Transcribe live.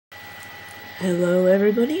Hello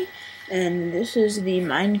everybody, and this is the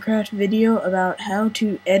Minecraft video about how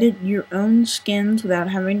to edit your own skins without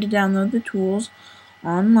having to download the tools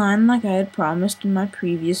online like I had promised in my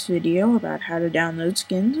previous video about how to download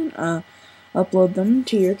skins and upload them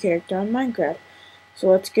to your character on Minecraft. So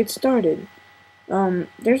let's get started.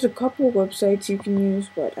 There's a couple websites you can use,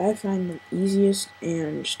 but I find the easiest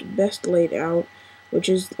and just best laid out, which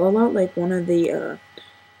is a lot like one of the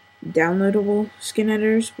downloadable skin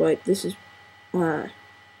editors, but this is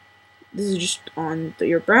just on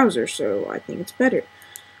your browser, so I think it's better.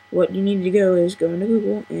 What you need to go is go into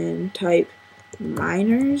Google and type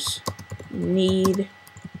miners need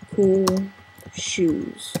cool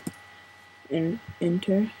shoes and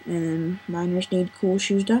enter, and then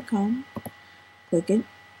minersneedcoolshoes.com. Click it,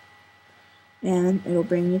 and it'll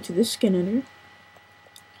bring you to the skin editor.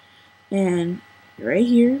 And right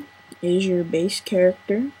here is your base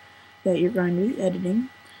character that you're going to be editing.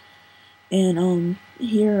 And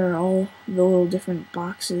here are all the little different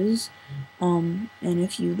boxes, and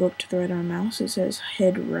if you look to the right of our mouse, it says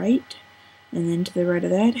head right, and then to the right of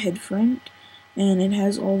that, head front, and it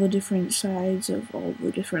has all the different sides of all the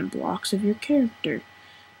different blocks of your character.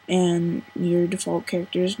 And your default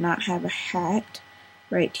character does not have a hat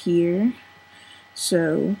right here,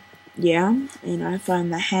 so yeah, and I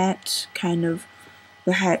find the hat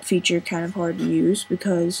feature kind of hard to use,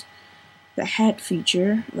 because the hat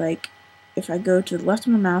feature, like, if I go to the left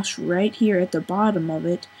of my mouse, right here at the bottom of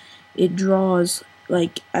it, it draws,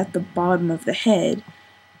 like, at the bottom of the head,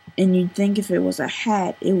 and you'd think if it was a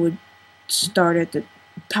hat, it would start at the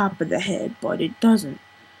top of the head, but it doesn't.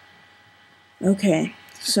 Okay,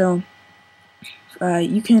 so,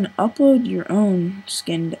 you can upload your own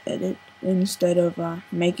skin to edit, instead of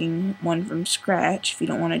making one from scratch, if you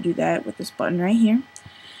don't want to do that, with this button right here.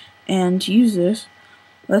 And to use this,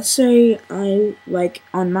 let's say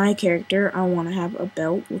on my character, I want to have a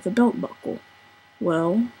belt with a belt buckle.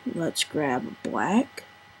 Well, let's grab black,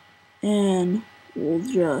 and we'll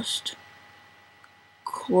just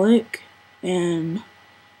click and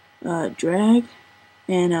drag.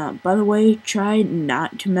 And by the way, try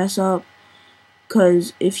not to mess up,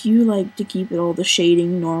 because if you like to keep it all the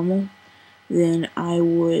shading normal, then I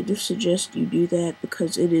would suggest you do that,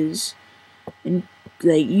 because it is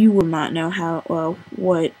you will not know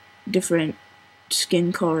what different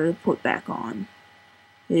skin color to put back on.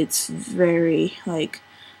 It's very,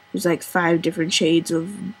 there's like 5 different shades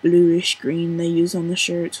of bluish green they use on the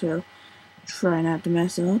shirt, so try not to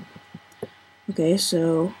mess up. Okay,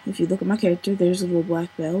 so if you look at my character, there's a little black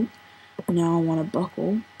belt. Now I want a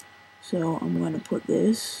buckle, so I'm going to put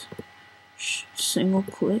this, single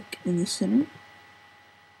click in the center,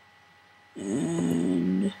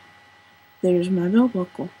 and there's my belt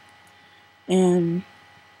buckle. And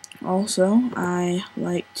also, I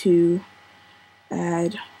like to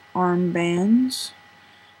add armbands,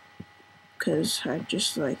 because I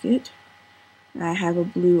just like it. I have a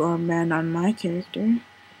blue armband on my character,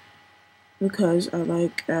 because I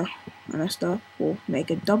like, I messed up, we'll make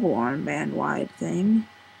a double armband wide thing.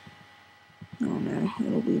 I don't know,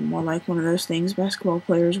 it'll be more like one of those things basketball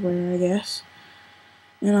players wear, I guess.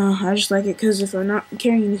 And I just like it because if I'm not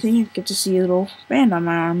carrying anything, I get to see a little band on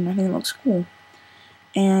my arm, and I think it looks cool.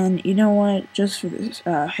 And you know what, just for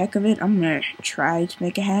the heck of it, I'm going to try to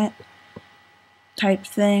make a hat type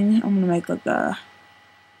thing. I'm going to make like a,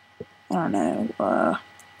 I don't know,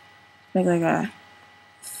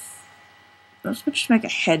 let's just make a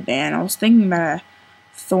headband. I was thinking about a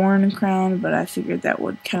thorn crown, but I figured that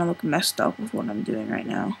would kind of look messed up with what I'm doing right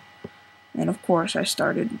now. And of course, I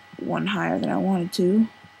started one higher than I wanted to.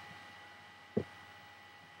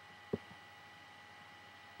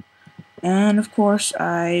 And of course,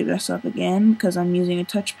 I mess up again because I'm using a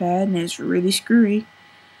touchpad and it's really screwy.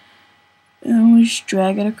 And we just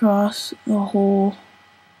drag it across the whole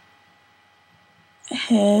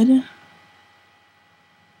head.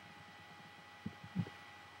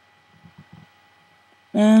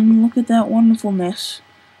 And look at that wonderfulness.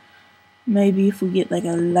 Maybe if we get like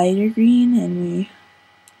a lighter green and we,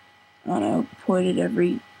 I don't know, put it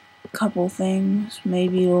every couple things,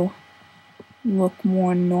 maybe it'll look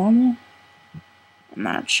more normal. I'm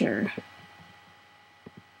not sure.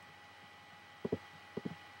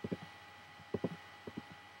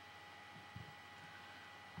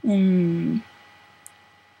 I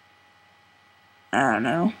don't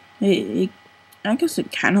know. I guess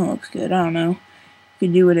it kind of looks good. I don't know. You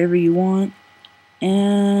can do whatever you want.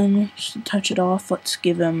 And just to touch it off, let's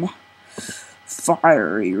give him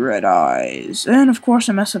fiery red eyes. And of course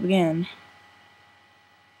I mess up again.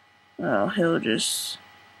 Oh, he'll just...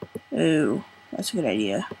 Oh, that's a good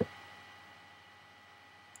idea.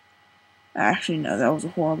 Actually, no, that was a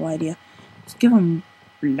horrible idea. Let's give him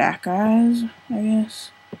black eyes, I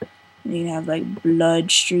guess. And you can have like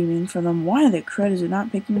blood streaming from them. Why the crud is it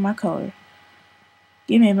not picking my color?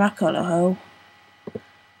 Give me my color, ho.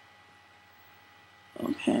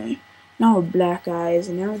 Okay. Now with black eyes,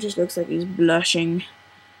 and now it just looks like he's blushing.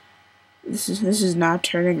 This is not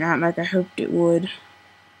turning out like I hoped it would.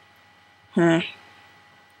 Huh.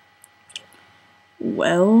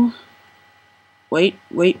 Well, wait.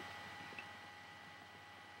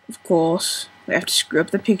 Of course, we have to screw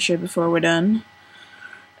up the picture before we're done.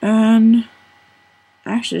 And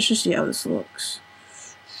actually, let's just see how this looks.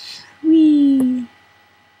 Whee!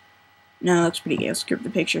 No, it looks pretty good. Let's screw up the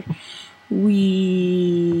picture.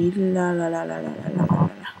 Wee la la la la la la la la.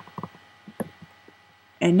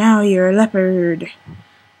 And now you're a leopard.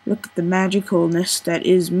 Look at the magicalness that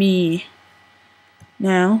is me.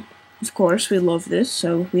 Now, of course, we love this,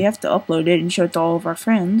 so we have to upload it and show it to all of our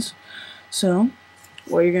friends. So,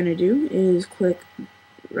 what you're gonna do is click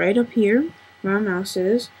right up here where our mouse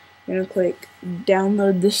is. You're gonna click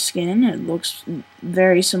download this skin. It looks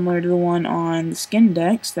very similar to the one on the skin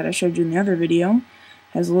decks that I showed you in the other video.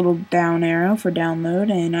 Has a little down arrow for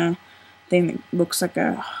download and a thing that looks like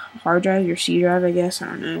a hard drive, your C drive, I guess. I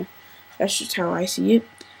don't know. That's just how I see it.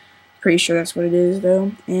 Pretty sure that's what it is,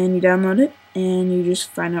 though. And you download it, and you just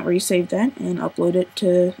find out where you saved that and upload it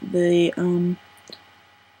to the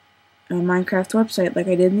Minecraft website, like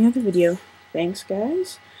I did in the other video. Thanks,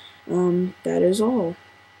 guys. That is all.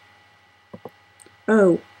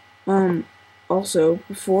 Oh, also,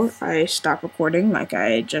 before I stop recording, like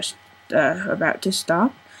I just about to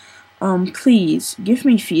stop, please give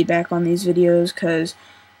me feedback on these videos, because,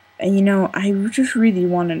 you know, I just really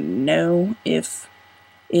want to know if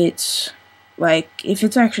it's, if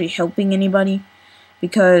it's actually helping anybody,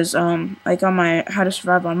 because, like on my How to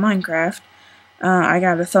Survive on Minecraft, I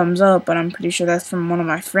got a thumbs up, but I'm pretty sure that's from one of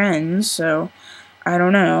my friends, so I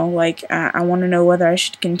don't know, like, I want to know whether I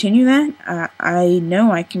should continue that. I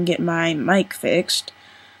know I can get my mic fixed,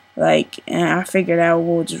 like, and I figured out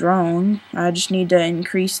what's wrong. I just need to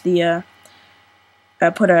increase the,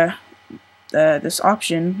 put this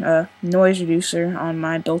option, noise reducer on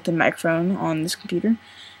my built-in microphone on this computer,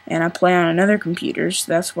 and I play on another computer,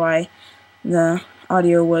 so that's why the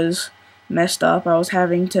audio was messed up. I was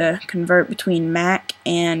having to convert between Mac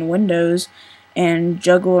and Windows and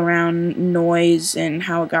juggle around noise and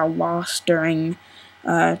how it got lost during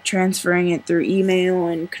transferring it through email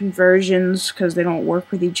and conversions, because they don't work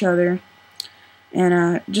with each other.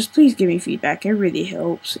 And just please give me feedback. It really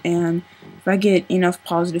helps, and if I get enough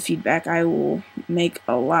positive feedback, I will make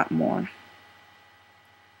a lot more.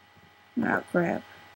 Oh crap.